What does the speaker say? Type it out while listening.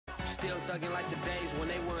Still thugging like the days when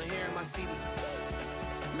they weren't here in my city.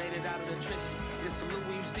 Made it out of the trenches. Just salute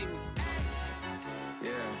when you see me. Yeah,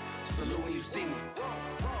 salute when you see me.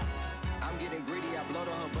 I'm getting greedy. I blowed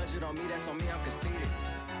on her budget on me. That's on me. I'm conceited.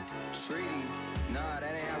 Treaty. Nah,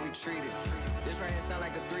 that ain't how we treat it. This right here sound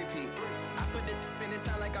like a three-peat. I put the in it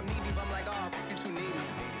sound like I'm knee-deep. I'm like, oh, you too needy.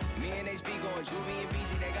 Me and HB going Juvie and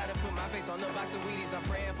BG. They gotta put my face on the box of Wheaties. I'm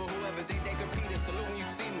praying for whoever think they compete. Salute when you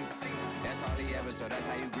see me. That's all he ever, so that's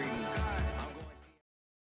how you greet me.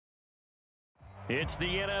 It's the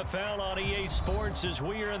NFL on EA Sports as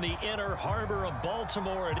we are in the inner harbor of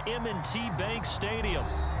Baltimore at M&T Bank Stadium.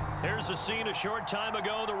 Here's a scene a short time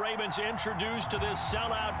ago. The Ravens introduced to this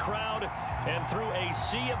sellout crowd, and through a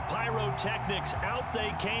sea of pyrotechnics, out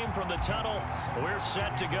they came from the tunnel. We're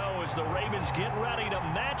set to go as the Ravens get ready to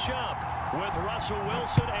match up with Russell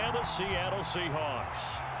Wilson and the Seattle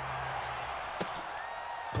Seahawks.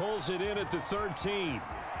 Pulls it in at the 13.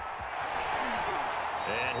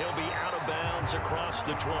 And he'll be out of bounds across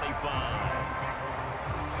the 25.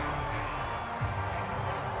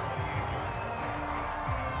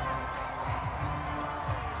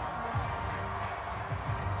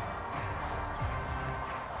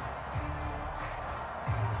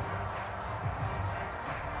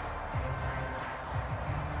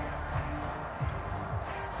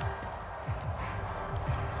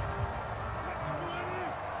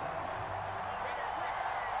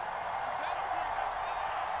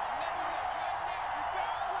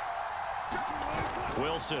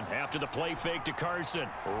 Wilson after the play fake to Carson,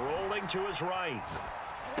 rolling to his right.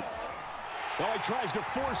 Well, he tries to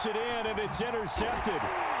force it in, and it's intercepted.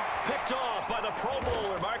 Picked off by the Pro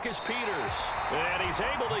Bowler, Marcus Peters. And he's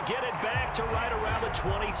able to get it back to right around the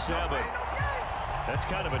 27. That's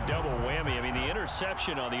kind of a double whammy. I mean, the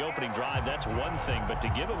interception on the opening drive, that's one thing, but to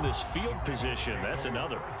give him this field position, that's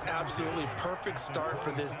another. Absolutely perfect start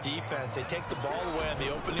for this defense. They take the ball away on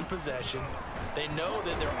the opening possession. They know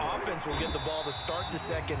that their offense will get the ball to start the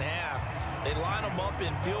second half. They line them up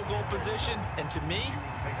in field goal position, and to me,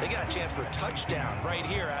 they got a chance for a touchdown right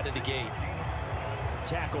here out of the gate.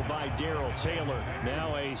 Tackled by Darrell Taylor.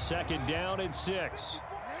 Now a second down and 6.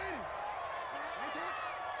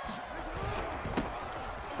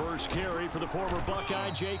 First carry for the former Buckeye,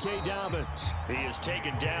 J.K. Dobbins. He is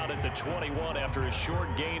taken down at the 21 after a short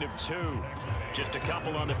gain of 2. Just a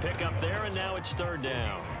couple on the pickup there, and now it's third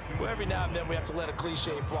down. Well, every now and then we have to let a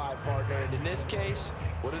cliche fly, partner. And in this case,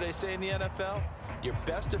 what do they say in the NFL? Your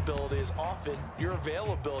best ability is often your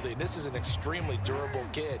availability. And this is an extremely durable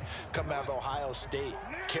kid coming out of Ohio State.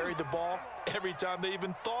 Carried the ball every time they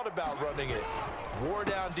even thought about running it. Wore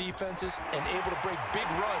down defenses and able to break big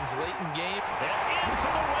runs late in game. And in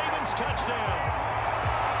for the Ravens touchdown.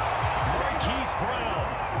 Marquise Brown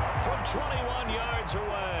from 21 yards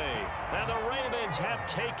away. And the Ravens have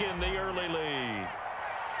taken the early lead.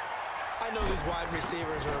 I know these wide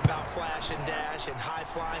receivers are about flash and dash and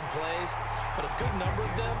high-flying plays, but a good number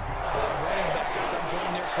of them played running back at some point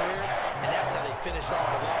in their career, and that's how they finish off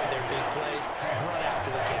a lot of their big plays, run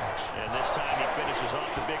after the catch. And this time he finishes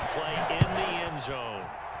off the big play in the end zone.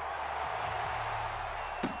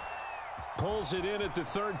 Pulls it in at the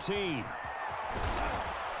 13.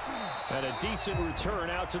 And a decent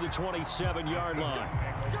return out to the 27-yard line.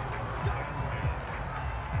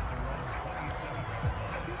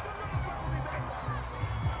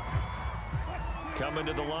 Coming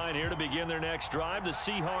to the line here to begin their next drive, the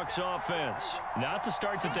Seahawks offense. Not the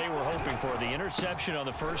start that they were hoping for. The interception on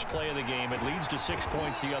the first play of the game. It leads to 6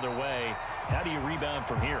 points the other way. How do you rebound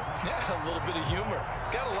from here? Yeah, a little bit of humor.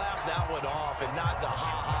 Got to laugh that one off, and not the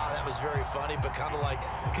ha-ha, that was very funny, but kind of like,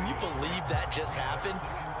 can you believe that just happened?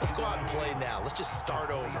 Let's go out and play now. Let's just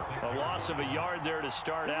start over. A loss of a yard there to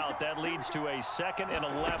start out. That leads to a 2nd and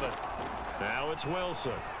 11. Now it's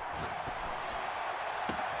Wilson.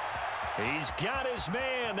 He's got his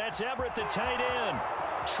man. That's Everett, the tight end.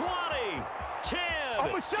 20, 10, I'm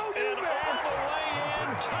gonna show you, and man. all the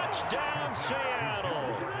way in. Touchdown,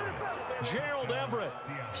 Seattle. Gerald Everett,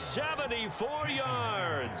 74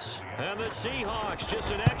 yards. And the Seahawks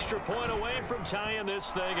just an extra point away from tying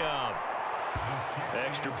this thing up.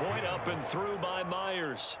 Extra point up and through by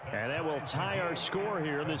Myers. And that will tie our score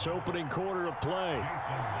here in this opening quarter of play.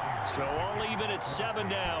 So all even at 7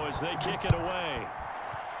 now as they kick it away.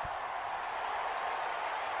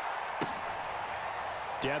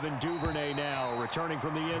 Devin Duvernay now returning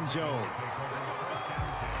from the end zone.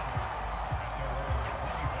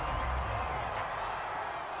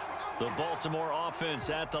 The Baltimore offense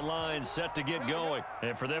at the line, set to get going.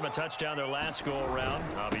 And for them, a touchdown their last go-around.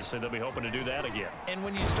 Obviously, they'll be hoping to do that again. And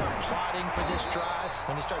when you start plotting for this drive,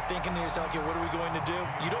 when you start thinking to yourself, okay, what are we going to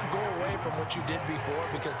do? You don't go away from what you did before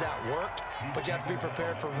because that worked, but you have to be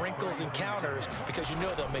prepared for wrinkles and counters because you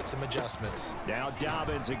know they'll make some adjustments. Now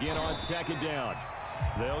Dobbins again on second down.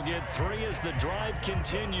 They'll get 3 as the drive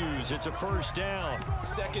continues. It's a first down.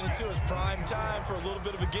 2nd and 2 is prime time for a little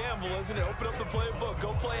bit of a gamble, isn't it? Open up the playbook,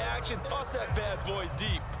 go play action, toss that bad boy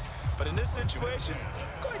deep. But in this situation,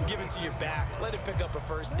 go ahead and give it to your back. Let it pick up a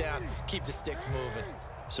first down. Keep the sticks moving.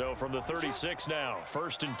 So from the 36 now,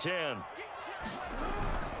 1st and 10.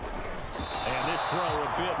 And this throw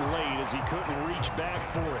a bit late as he couldn't reach back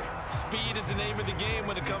for it. Speed is the name of the game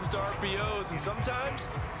when it comes to RPOs, and sometimes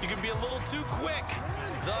you can be a little too quick,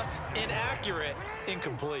 thus inaccurate,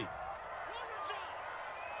 incomplete.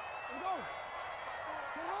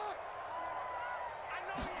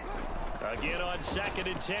 Again on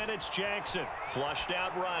 2nd and 10, it's Jackson. Flushed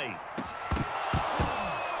out right.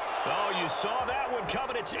 Oh, you saw that one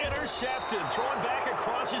coming. It's intercepted. Thrown back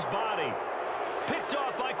across his body. Picked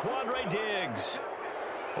off by Quandre Diggs.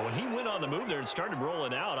 Well, when he went on the move there and started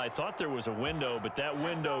rolling out, I thought there was a window, but that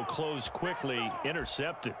window closed quickly,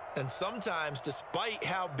 intercepted. And sometimes, despite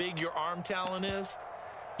how big your arm talent is,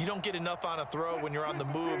 you don't get enough on a throw when you're on the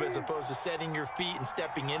move as opposed to setting your feet and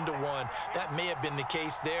stepping into one. That may have been the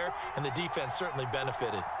case there, and the defense certainly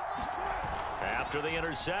benefited. After the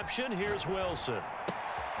interception, here's Wilson.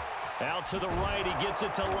 Out to the right, he gets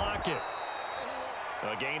it to Lockett.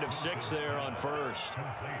 A gain of 6 there on first.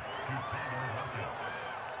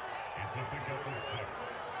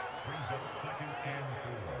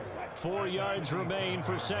 4 yards remain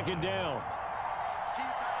for 2nd down.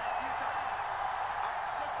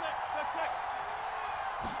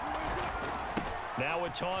 Now a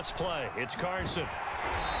toss play. It's Carson.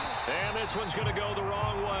 And this one's going to go the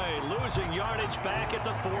wrong way. Losing yardage back at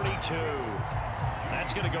the 42.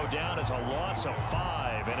 That's going to go down as a loss of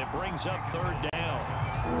 5, and it brings up 3rd down.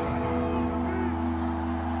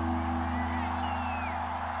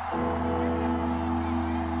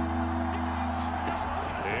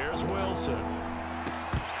 Here's Wilson.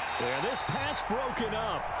 And this pass broken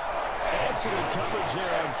up. Excellent coverage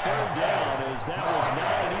there on 3rd down as that was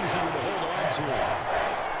not easy to hold on to.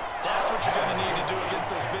 That's what you're going to need to do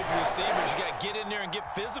against those big receivers. You got to get in there and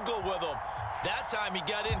get physical with them. That time he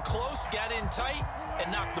got in close, got in tight,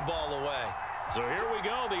 and knocked the ball away. So here we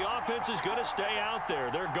go. The offense is going to stay out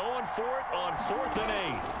there. They're going for it on 4th and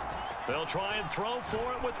 8. They'll try and throw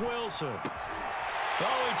for it with Wilson.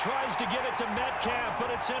 Oh, he tries to get it to Metcalf,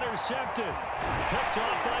 but it's intercepted. Picked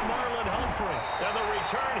off by Marlon Humphrey. And the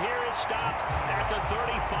return here is stopped at the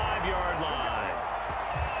 35-yard line.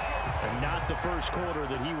 And not the first quarter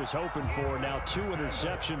that he was hoping for. Now 2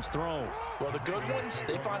 interceptions thrown. Well, the good ones,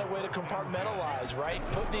 they find a way to compartmentalize, right?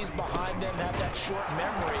 Put these behind them, have that short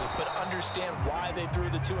memory, but understand why they threw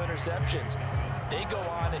the 2 interceptions. They go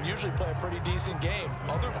on and usually play a pretty decent game.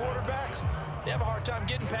 Other quarterbacks, they have a hard time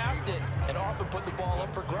getting past it and often put the ball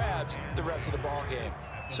up for grabs the rest of the ball game.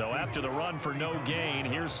 So after the run for no gain,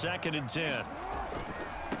 here's 2nd and 10.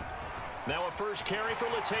 Now a first carry for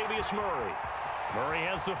Latavius Murray. Murray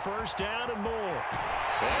has the first down and more.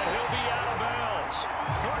 And he'll be out of bounds.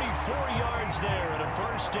 34 yards there and a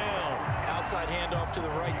first down. Outside handoff to the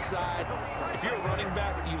right side. If you're a running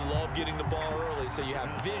back, you love getting the ball early so you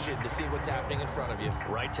have vision to see what's happening in front of you.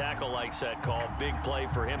 Right tackle likes that call. Big play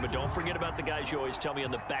for him. But don't forget about the guys you always tell me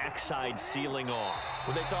on the backside sealing off.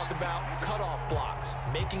 When they talk about cutoff blocks,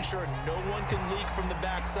 making sure no one can leak from the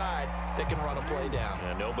backside that can run a play down.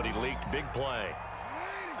 And nobody leaked. Big play.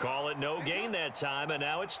 Call it no gain that time, and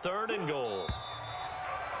now it's 3rd and goal.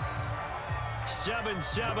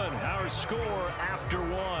 7-7, our score after 1.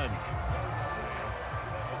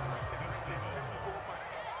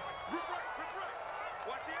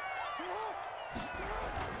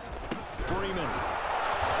 Freeman.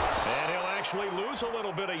 And he'll actually lose a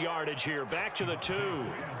little bit of yardage here. Back to the 2.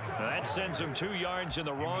 That sends him 2 yards in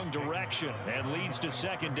the wrong direction and leads to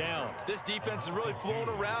 2nd down. This defense has really flown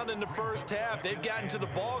around in the first half. They've gotten to the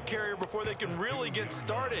ball carrier before they can really get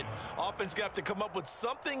started. Offense got to come up with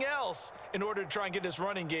something else in order to try and get this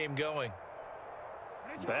running game going.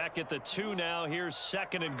 Back at the 2 now. Here's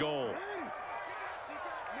 2nd and goal.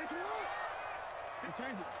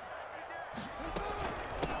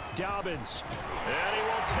 Dobbins. And he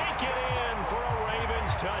will take it in for a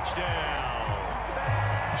Ravens touchdown.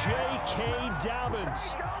 J.K.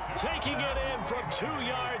 Dobbins taking it in from 2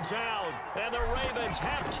 yards out, and the Ravens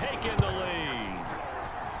have taken the lead.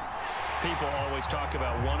 People always talk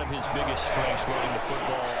about one of his biggest strengths running the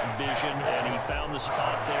football, vision, and he found the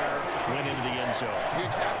spot there, went into the end zone. You're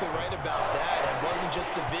exactly right about that. It wasn't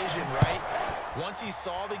just the vision, right? Once he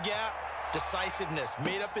saw the gap, decisiveness,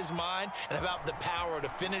 made up his mind, and about the power to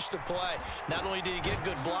finish the play. Not only did he get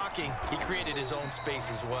good blocking, he created his own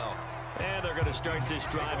space as well. And they're going to start this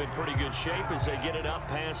drive in pretty good shape as they get it up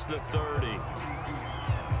past the 30.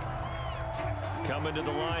 Coming to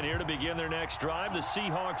the line here to begin their next drive, the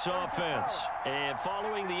Seahawks offense. And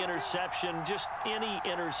following the interception, just any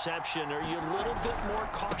interception, are you a little bit more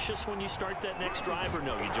cautious when you start that next drive, or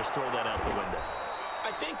no, you just throw that out the window? I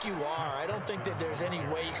think you are. I don't think that there's any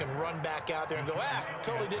way you can run back out there and go,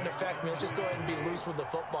 totally didn't affect me. Let's just go ahead and be loose with the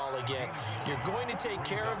football again. You're going to take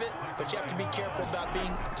care of it, but you have to be careful about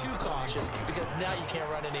being too cautious because now you can't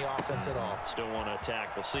run any offense at all. Still want to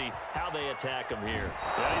attack. We'll see how they attack him here.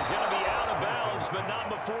 Well, he's going to be out of bounds, but not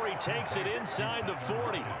before he takes it inside the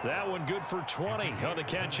 40. That one good for 20 on the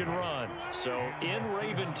catch and run. So in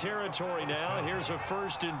Raven territory now. Here's a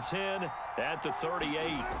 1st and 10 at the 38.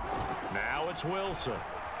 Now it's Wilson.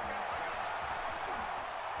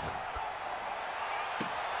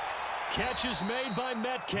 Catch is made by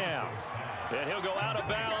Metcalf. And he'll go out of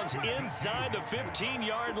bounds inside the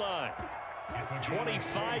 15-yard line.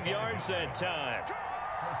 25 yards that time.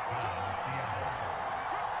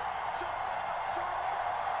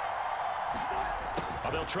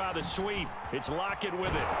 Oh, they'll try the sweep. It's Lockett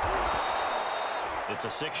with it. It's a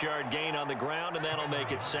 6-yard gain on the ground, and that'll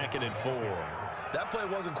make it 2nd and 4. That play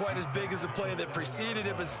wasn't quite as big as the play that preceded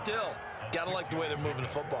it, but still, got to like the way they're moving the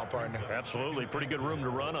football, partner. Absolutely. Pretty good room to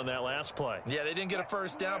run on that last play. Yeah, they didn't get a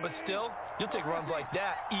first down, but still, you'll take runs like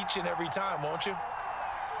that each and every time, won't you?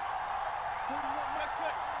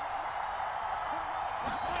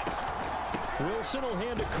 Wilson will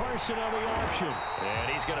hand to Carson on the option.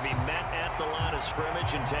 And he's going to be met at the line of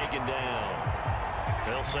scrimmage and taken down.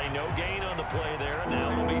 They'll say no gain on the play there, and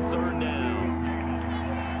now it'll be 3rd down.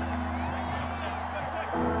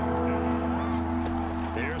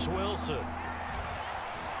 Here's Wilson.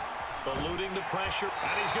 Eluding the pressure,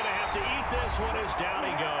 and he's going to have to eat this one as down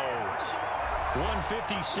he goes.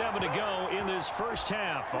 1:57 to go in this first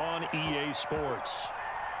half on EA Sports.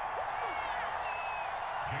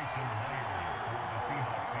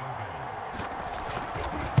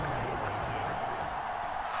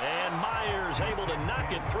 And Myers able to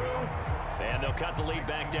knock it through. And they'll cut the lead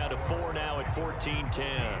back down to 4 now at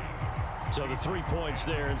 14-10. So the 3 points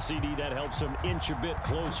there, and CD, that helps them inch a bit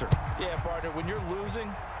closer. Yeah, partner, when you're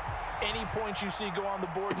losing, any points you see go on the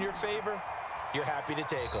board in your favor, you're happy to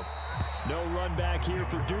take them. No run back here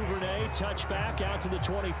for Duvernay. Touchback out to the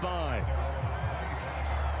 25.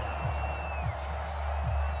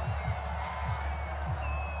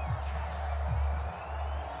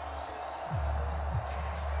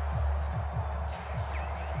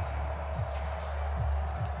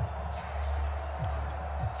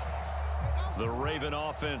 The Raven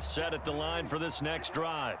offense set at the line for this next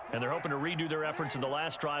drive. And they're hoping to redo their efforts in the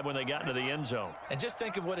last drive when they got into the end zone. And just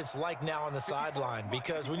think of what it's like now on the sideline,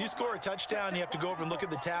 because when you score a touchdown, you have to go over and look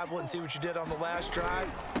at the tablet and see what you did on the last drive.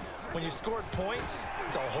 When you scored points,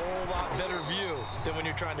 it's a whole lot better view than when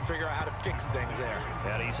you're trying to figure out how to fix things there.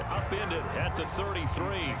 And he's upended at the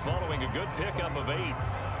 33 following a good pickup of 8.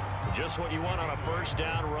 Just what you want on a first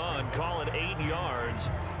down run. Call it 8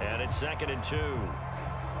 yards, and it's 2nd and 2.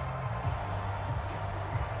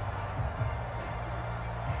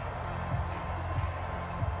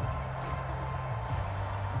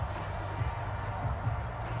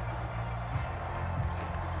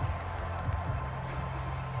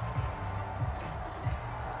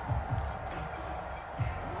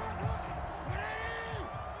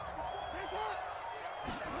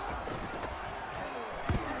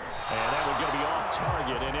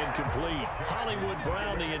 Incomplete. Hollywood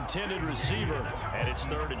Brown, the intended receiver, and it's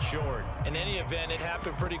 3rd and short. In any event, it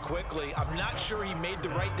happened pretty quickly. I'm not sure he made the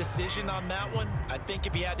right decision on that one. I think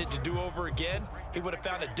if he had it to do over again, he would have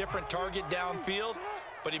found a different target downfield,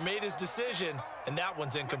 but he made his decision, and that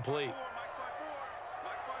one's incomplete.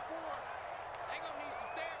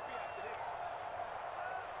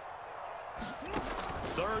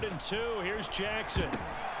 Third and 2. Here's Jackson.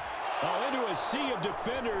 Oh, into a sea of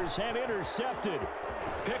defenders and intercepted.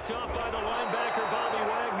 Picked off by the linebacker, Bobby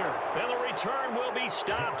Wagner. And the return will be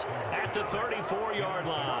stopped at the 34-yard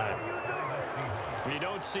line. You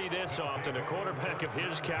don't see this often. A quarterback of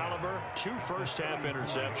his caliber, 2 first-half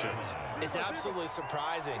interceptions. It's absolutely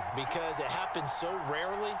surprising because it happens so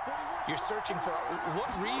rarely. You're searching for what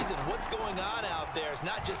reason, what's going on out there. It's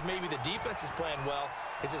not just maybe the defense is playing well.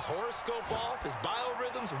 Is his horoscope off? His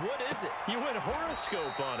biorhythms? What is it? You went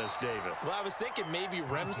horoscope on us, David. Well, I was thinking maybe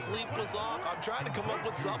REM sleep was off. I'm trying to come up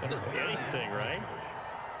with something. Anything, right?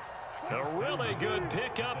 A really good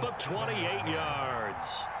pickup of 28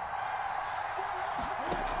 yards.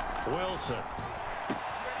 Wilson.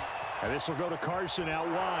 And this will go to Carson out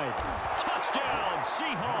wide. Touchdown,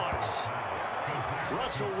 Seahawks.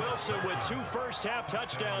 Russell Wilson with 2 first-half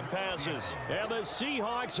touchdown passes. And the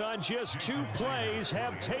Seahawks on just 2 plays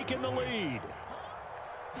have taken the lead.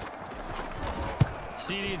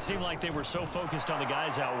 CD, it seemed like they were so focused on the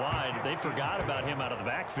guys out wide, they forgot about him out of the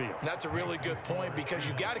backfield. That's a really good point because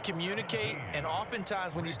you got to communicate, and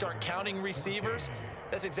oftentimes when you start counting receivers,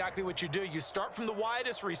 that's exactly what you do. You start from the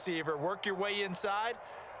widest receiver, work your way inside.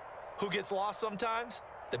 Who gets lost sometimes?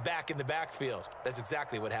 The back in the backfield. That's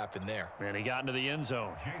exactly what happened there. And he got into the end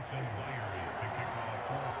zone.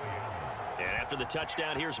 And after the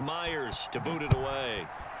touchdown, here's Myers to boot it away.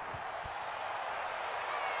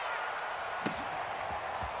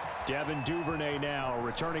 Devin Duvernay now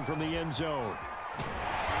returning from the end zone.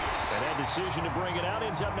 And that decision to bring it out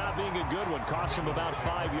ends up not being a good one. Cost him about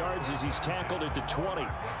 5 yards as he's tackled at the 20.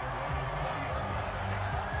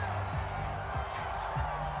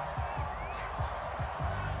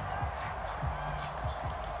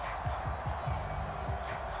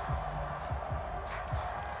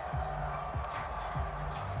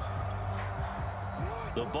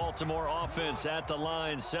 The Baltimore offense at the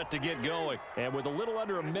line, set to get going. And with a little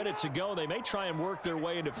under a minute to go, they may try and work their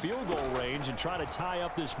way into field goal range and try to tie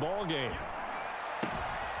up this ball game.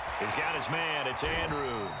 He's got his man. It's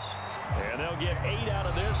Andrews. And they'll get 8 out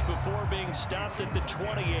of this before being stopped at the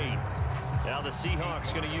 28. Now the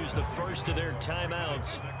Seahawks going to use the first of their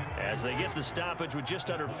timeouts as they get the stoppage with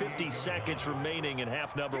just under 50 seconds remaining in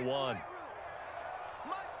half number 1.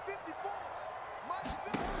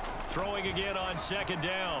 Throwing again on 2nd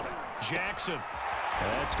down. Jackson.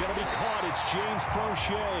 That's going to be caught. It's James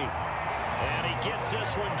Prochet. And he gets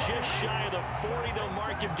this one just shy of the 40. They'll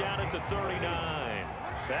mark him down at the 39.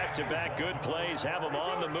 Back-to-back good plays have him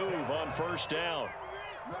on the move on 1st down.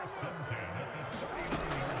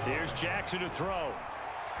 Here's Jackson to throw.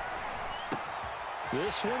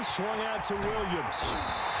 This one swung out to Williams.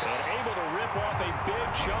 And able to rip off a big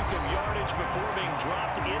chunk of yardage before being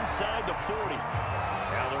dropped inside the 40.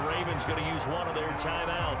 Now the Ravens going to use one of their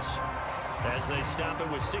timeouts as they stop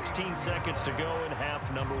it with 16 seconds to go in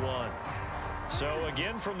half number 1. So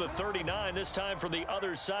again from the 39, this time from the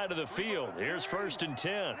other side of the field. Here's 1st and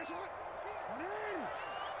 10.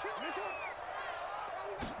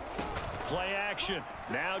 Play action.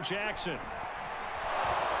 Now Jackson.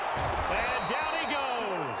 And down he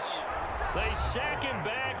goes. They sack him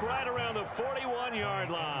back right around the 41-yard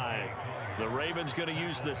line. The Ravens going to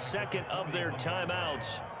use the 2nd of their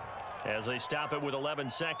timeouts as they stop it with 11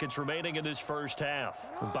 seconds remaining in this 1st half.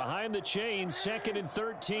 Behind the chains, 2nd and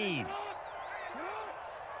 13.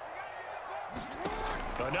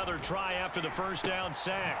 Another try after the 1st down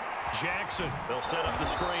sack. Jackson, they'll set up the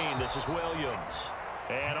screen. This is Williams.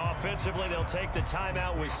 And offensively, they'll take the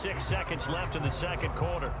timeout with 6 seconds left in the 2nd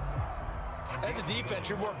quarter. As a defense,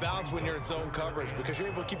 you're more balanced when you're in zone coverage because you're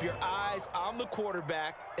able to keep your eyes on the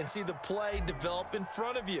quarterback and see the play develop in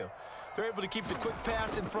front of you. They're able to keep the quick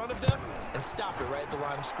pass in front of them and stop it right at the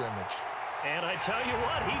line of scrimmage. And I tell you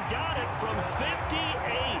what, he got it from 58.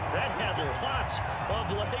 That had lots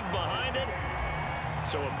of leg behind it.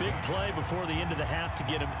 So a big play before the end of the half to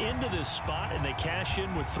get him into this spot, and they cash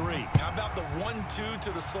in with 3. How about the 1-2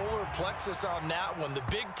 to the solar plexus on that one? The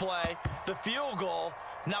big play, the field goal,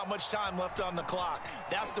 not much time left on the clock.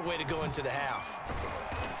 That's the way to go into the half.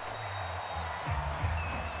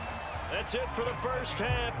 That's it for the 1st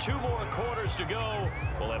half. 2 more quarters to go.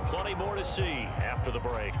 We'll have plenty more to see after the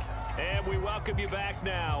break. And we welcome you back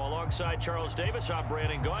now. Alongside Charles Davis, I'm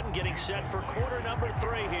Brandon Gaudin, getting set for quarter number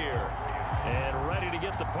 3 here. And ready to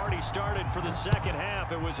get the party started for the 2nd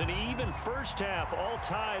half. It was an even 1st half, all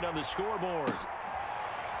tied on the scoreboard.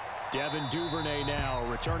 Devin Duvernay now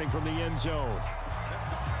returning from the end zone.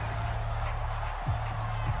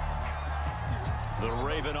 The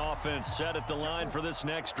Raven offense set at the line for this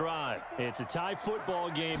next drive. It's a tie football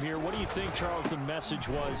game here. What do you think, Charles, the message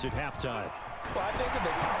was at halftime? Well, I think that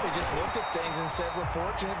they probably just looked at things and said, we're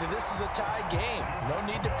fortunate that this is a tie game. No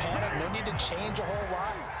need to panic, no need to change a whole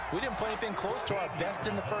lot. We didn't play anything close to our best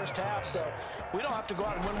in the first half, so we don't have to go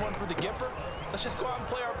out and win one for the Gipper. Let's just go out and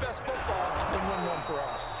play our best football and win one for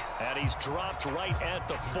us. And he's dropped right at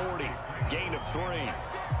the 40. Gain of 3.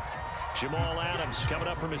 Jamal Adams coming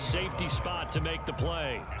up from his safety spot to make the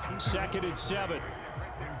play. 2nd and 7.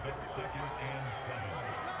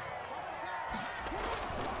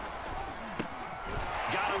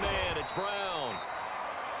 Got a man. It's Brown.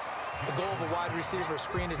 The goal of a wide receiver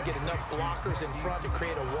screen is get enough blockers in front to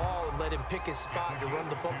create a wall and let him pick his spot to run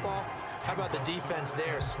the football. How about the defense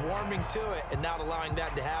there, swarming to it and not allowing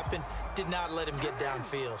that to happen? Did not let him get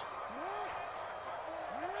downfield.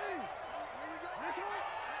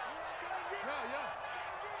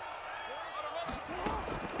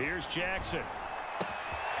 Here's Jackson.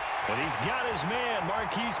 And he's got his man,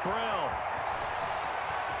 Marquise Brown.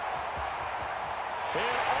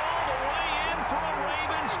 And all the way in for a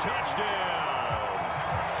Ravens touchdown.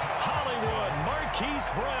 Hollywood, Marquise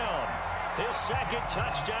Brown. His 2nd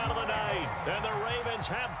touchdown of the night. And the Ravens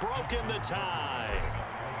have broken the tie.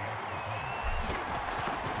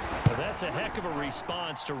 That's a heck of a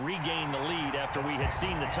response to regain the lead after we had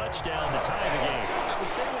seen the touchdown to tie the game. I would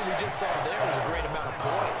say what we just saw there was a great amount of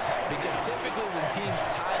poise, because typically when teams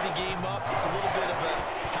tie the game up, it's a little bit of a,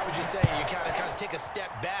 how would you say, you kind of take a step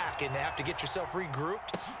back and have to get yourself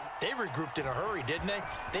regrouped. They regrouped in a hurry, didn't they?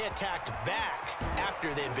 They attacked back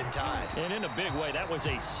after they'd been tied. And in a big way, that was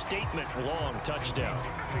a statement-long touchdown.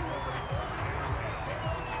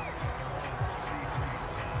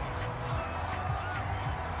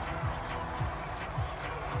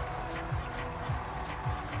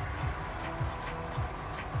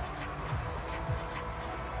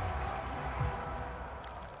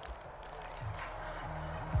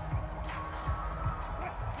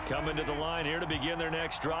 Coming to the line here to begin their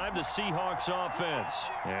next drive, the Seahawks offense.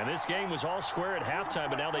 And this game was all square at halftime,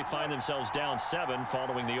 but now they find themselves down 7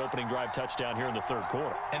 following the opening drive touchdown here in the 3rd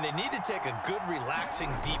quarter. And they need to take a good, relaxing,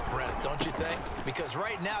 deep breath, don't you think? Because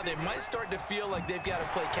right now they might start to feel like they've got to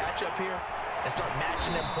play catch-up here and start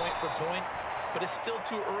matching them point for point. But it's still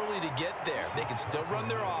too early to get there. They can still run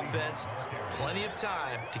their offense. Plenty of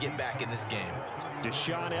time to get back in this game.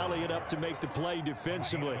 Deshaun Elliott up to make the play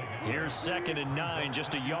defensively. Here's 2nd and 9,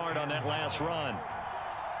 just a yard on that last run.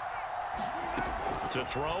 To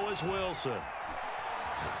throw is Wilson.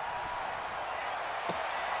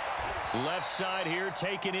 Left side here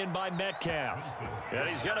taken in by Metcalf. And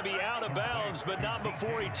he's going to be out of bounds, but not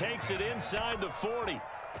before he takes it inside the 40.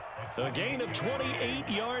 A gain of 28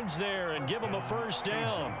 yards there and give him a 1st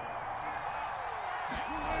down.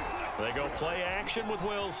 They go play action with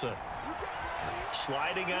Wilson.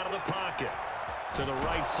 Sliding out of the pocket. To the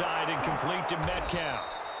right side and complete to Metcalf.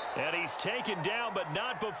 And he's taken down, but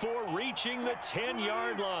not before reaching the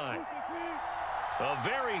 10-yard line. A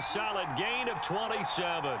very solid gain of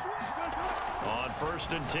 27. On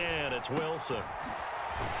 1st and 10, it's Wilson.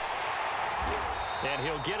 And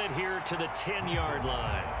he'll get it here to the 10-yard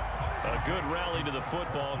line. A good rally to the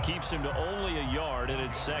football keeps him to only a yard, and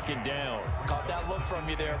it's 2nd down. Caught that look from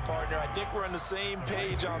you there, partner. I think we're on the same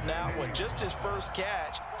page on that one. Just his first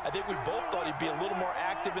catch. I think we both thought he'd be a little more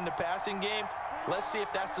active in the passing game. Let's see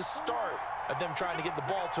if that's the start of them trying to get the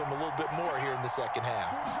ball to him a little bit more here in the 2nd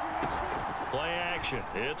half. Play action.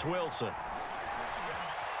 It's Wilson.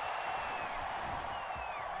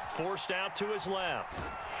 Forced out to his left.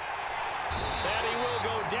 And he will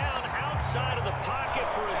go down outside of the pocket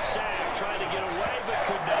for a sack. Trying to get away, but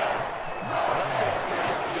could not. Well, that takes a start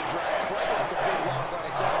to have a good drive. Quite like a big loss on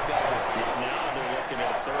a sack, does it? Now they're looking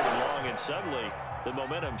at a 3rd and long, and suddenly the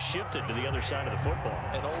momentum shifted to the other side of the football.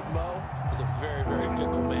 And old Mo is a very, very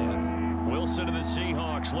fickle man. Wilson to the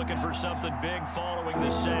Seahawks looking for something big following the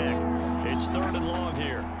sack. It's 3rd and long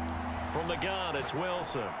here. From the gun, it's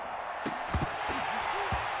Wilson.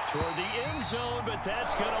 Toward the end zone, but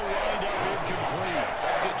that's going to wind up incomplete.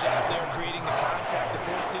 That's a good job there creating the contact to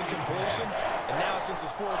force incompletion. And now, since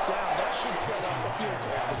it's 4th down, that should set up a field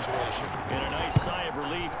goal situation. And a nice sigh of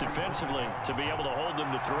relief defensively to be able to hold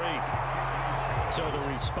them to 3. So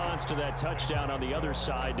the response to that touchdown on the other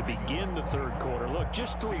side to begin the 3rd quarter. Look,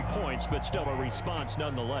 just 3 points, but still a response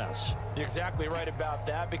nonetheless. You're exactly right about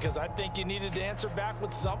that, because I think you needed to answer back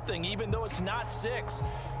with something, even though it's not 6.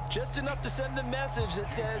 Just enough to send the message that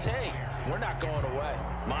says, hey, we're not going away.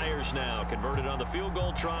 Myers now converted on the field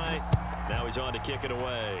goal try. Now he's on to kick it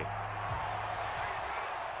away.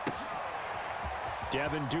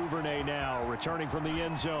 Devin Duvernay now returning from the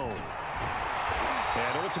end zone.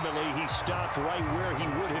 And ultimately, he stopped right where he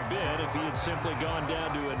would have been if he had simply gone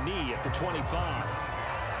down to a knee at the 25.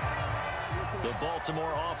 The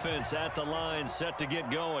Baltimore offense at the line, set to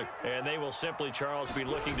get going. And they will simply, Charles, be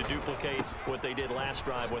looking to duplicate what they did last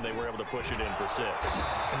drive when they were able to push it in for 6.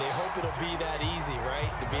 And they hope it'll be that easy, right?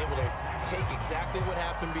 To be able to take exactly what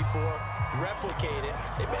happened before, replicate it.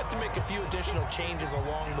 They may have to make a few additional changes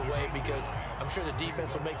along the way because I'm sure the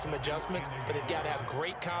defense will make some adjustments, but they've got to have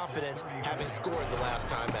great confidence having scored the last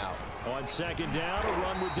time out. On second down, a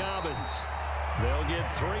run with Dobbins. They'll get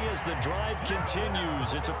 3 as the drive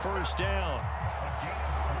continues. It's a first down.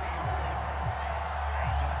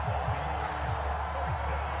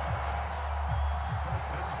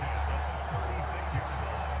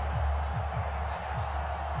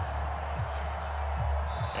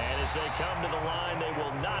 And as they come to the line, they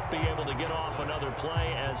will not be able to get off another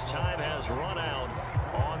play as time has run out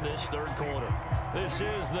on this third quarter. This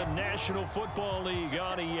is the National Football League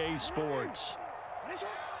on EA Sports.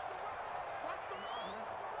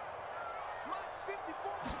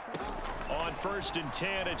 On 1st and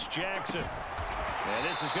 10, it's Jackson. And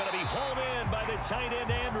this is going to be hauled in by the tight end,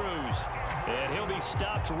 Andrews. And he'll be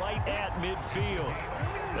stopped right at midfield.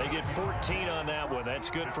 They get 14 on that one. That's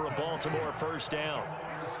good for a Baltimore first down.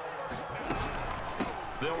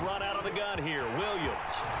 They'll run out of the gun here.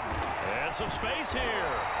 Williams. And some space here.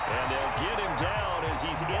 And they'll get him down as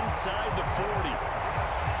he's inside the 40.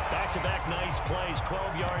 Back-to-back nice plays,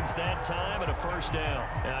 12 yards that time, and a first down.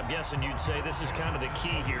 And I'm guessing you'd say this is kind of the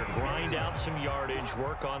key here. Grind out some yardage,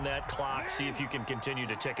 work on that clock, see if you can continue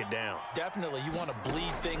to tick it down. Definitely, you want to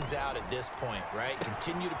bleed things out at this point, right?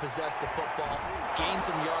 Continue to possess the football, gain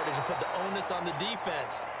some yardage, and put the onus on the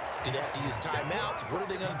defense. Do they have to use timeouts? What are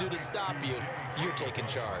they going to do to stop you? You're taking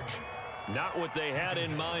charge. Not what they had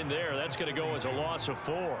in mind there. That's going to go as a loss of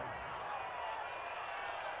 4.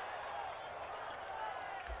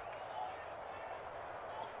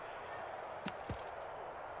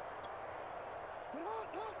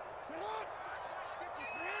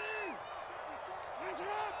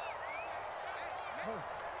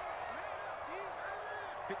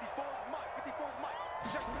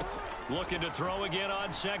 Looking to throw again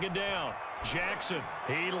on second down. Jackson,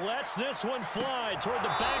 he lets this one fly toward the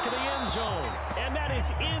back of the end zone. And that is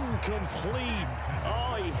incomplete.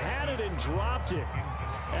 Oh, he had it and dropped it.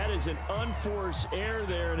 That is an unforced error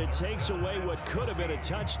there, and it takes away what could have been a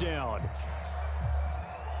touchdown.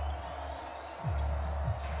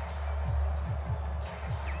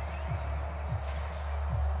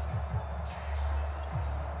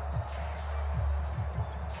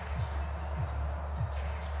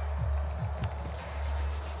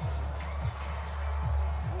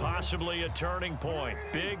 Possibly a turning point.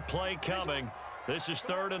 Big play coming. This is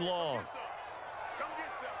 3rd and long.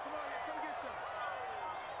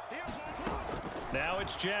 Now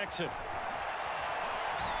it's Jackson.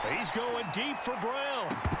 He's going deep for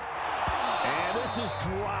Brown. And this is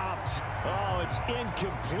dropped. Oh, it's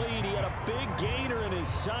incomplete. He had a big gainer in his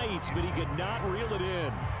sights, but he could not reel it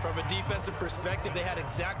in. From a defensive perspective, they had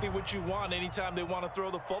exactly what you want anytime they want to throw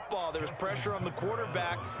the football. There was pressure on the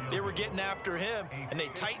quarterback. They were getting after him, and they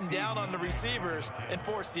tightened down on the receivers and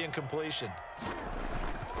forced the incompletion.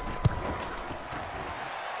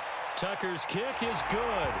 Tucker's kick is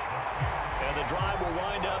good. And the drive will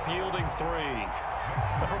wind up yielding 3.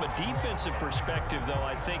 From a defensive perspective, though,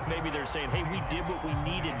 I think maybe they're saying, hey, we did what we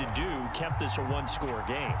needed to do, kept this a one-score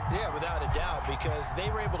game. Yeah, without a doubt, because they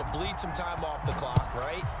were able to bleed some time off the clock,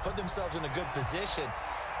 right? Put themselves in a good position,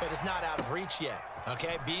 but it's not out of reach yet,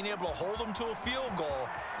 okay? Being able to hold them to a field goal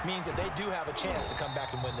means that they do have a chance to come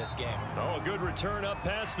back and win this game. Oh, a good return up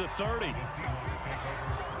past the 30.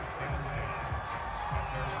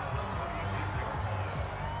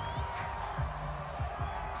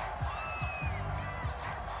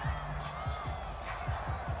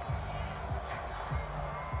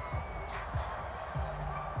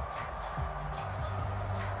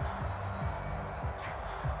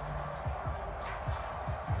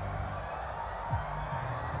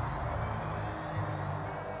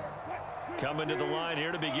 Coming to the line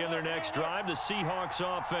here to begin their next drive, the Seahawks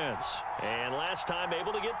offense. And last time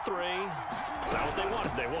able to get 3. It's not what they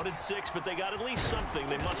wanted. They wanted 6, but they got at least something.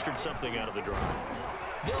 They mustered something out of the drive.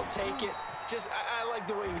 They'll take it. I like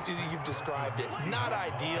the way you've described it. Not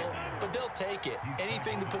ideal, but they'll take it.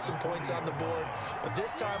 Anything to put some points on the board. But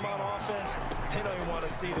this time on offense, they don't even want to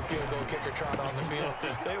see the field goal kicker trot on the field.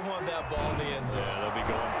 They want that ball in the end zone. Yeah, they'll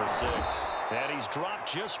be going for 6. And he's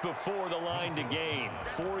dropped just before the line to gain.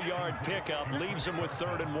 4-yard pickup leaves him with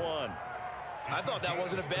 3rd and 1. I thought that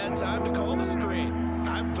wasn't a bad time to call the screen.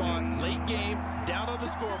 I thought late game, down on the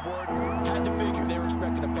scoreboard, had to figure they were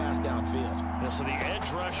expecting a pass downfield. Well, so the edge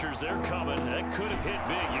rushers, they're coming. That could have hit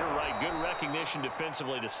big. You're right. Good recognition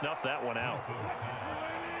defensively to snuff that one out.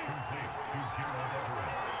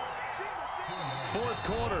 Fourth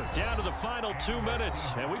quarter, down to the final 2 minutes,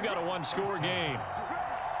 and we've got a one-score game.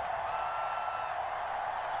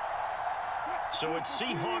 So it's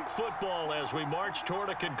Seahawk football as we march toward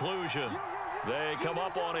a conclusion. They come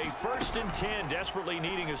up on a 1st and 10, desperately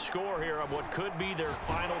needing a score here on what could be their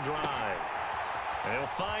final drive. They'll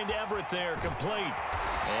find Everett there, complete.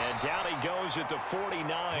 And down he goes at the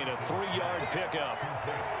 49, a 3-yard pickup.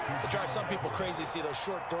 It drives some people crazy to see those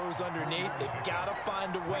short throws underneath. They've got to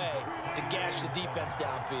find a way to gash the defense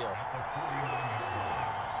downfield.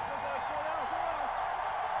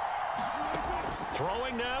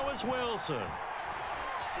 Throwing now is Wilson.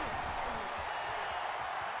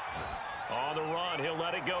 On the run, he'll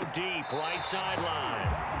let it go deep, right sideline.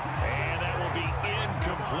 And that will be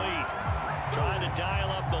incomplete. Trying to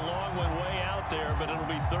dial up the long one way out there, but it'll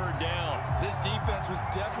be 3rd down. This defense was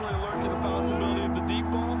definitely alert to the possibility of the deep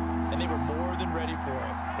ball, and they were more than ready for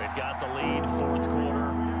it. They've got the lead, 4th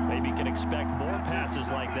quarter. Maybe can expect more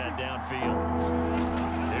passes like that downfield.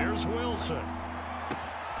 Here's Wilson.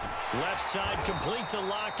 Left side complete to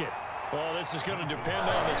Lockett. Well, this is going to depend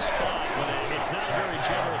on the spot, but it's not a very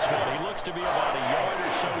generous one. He looks to be about a yard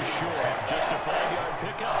or so short. Just a 5-yard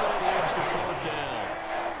pickup, and it leads to 4th down.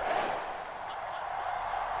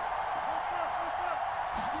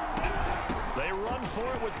 They run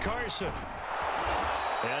for it with Carson.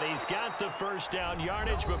 And he's got the 1st down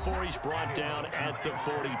yardage before he's brought down at the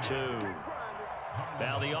 42.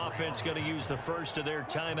 Now the offense going to use the first of their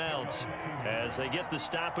timeouts as they get the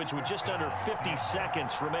stoppage with just under 50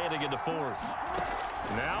 seconds remaining in the 4th.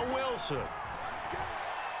 Now Wilson.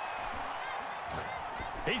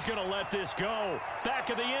 He's going to let this go. Back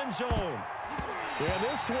of the end zone. And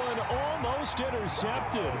this one almost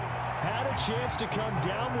intercepted. Had a chance to come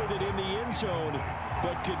down with it in the end zone,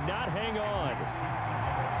 but could not hang on.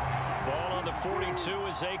 Ball on the 42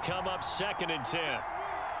 as they come up 2nd and 10.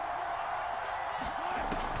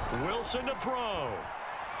 Wilson to throw.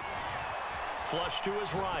 Flush to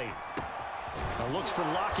his right. Now looks for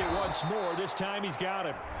Lockett once more. This time he's got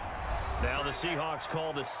him. Now the Seahawks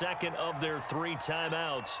call the 2nd of their 3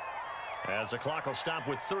 timeouts as the clock will stop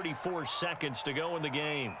with 34 seconds to go in the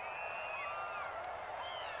game.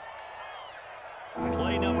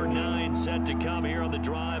 Play number 9 set to come here on the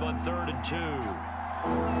drive on 3rd and 2.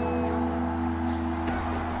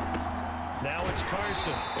 Now it's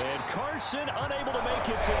Carson. And Carson unable to make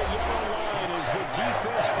it to the yellow line as the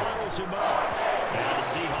defense bottles him up. Now the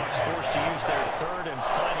Seahawks forced to use their 3rd and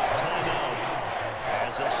final timeout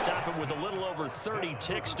as they stop it with a little over 30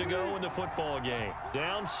 ticks to go in the football game.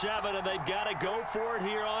 Down 7, and they've got to go for it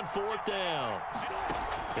here on 4th down.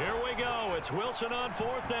 Here we go. It's Wilson on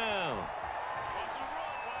 4th down.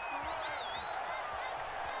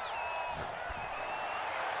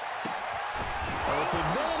 Open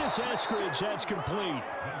man is Eskridge. That's complete.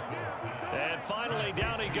 And finally,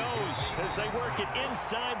 down he goes as they work it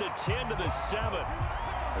inside the 10 to the 7.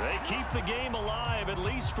 They keep the game alive, at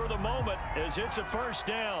least for the moment, as it's a 1st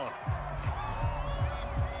down.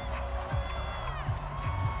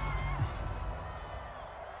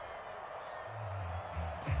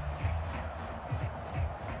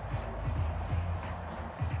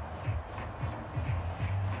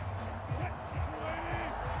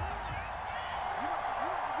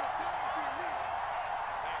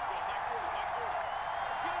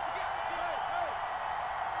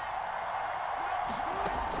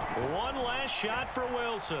 One last shot for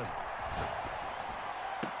Wilson.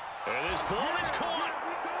 And this ball is caught.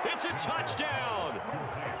 It's a touchdown.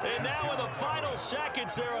 And now in the final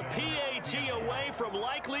seconds, they're a PAT away from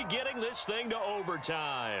likely getting this thing to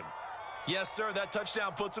overtime. Yes, sir, that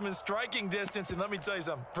touchdown puts them in striking distance. And let me tell you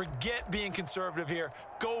something, forget being conservative here.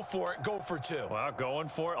 Go for it, go for 2. Well, going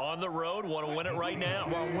for it on the road. Want to win it right now.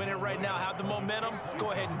 Want to win it right now, have the momentum,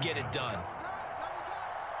 go ahead and get it done.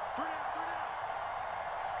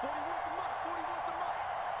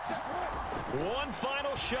 One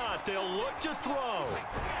final shot. They'll look to throw.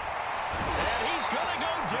 And he's going to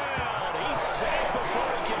go down. He's safe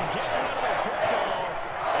before he can get rid of the football.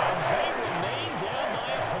 And they remain down by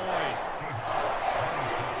a point.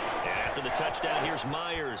 And after the touchdown, here's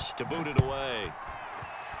Myers to boot it away.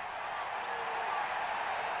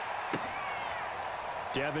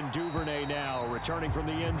 Devin Duvernay now returning from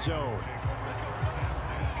the end zone.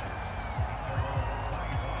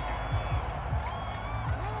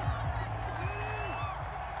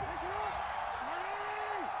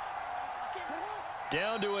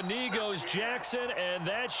 Down to a knee goes Jackson, and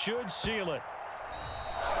that should seal it.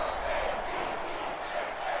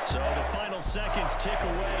 So the final seconds tick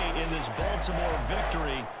away in this Baltimore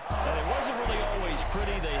victory. And it wasn't really always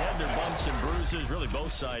pretty. They had their bumps and bruises. Really,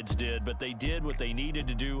 both sides did. But they did what they needed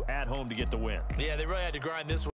to do at home to get the win. Yeah, they really had to grind this one.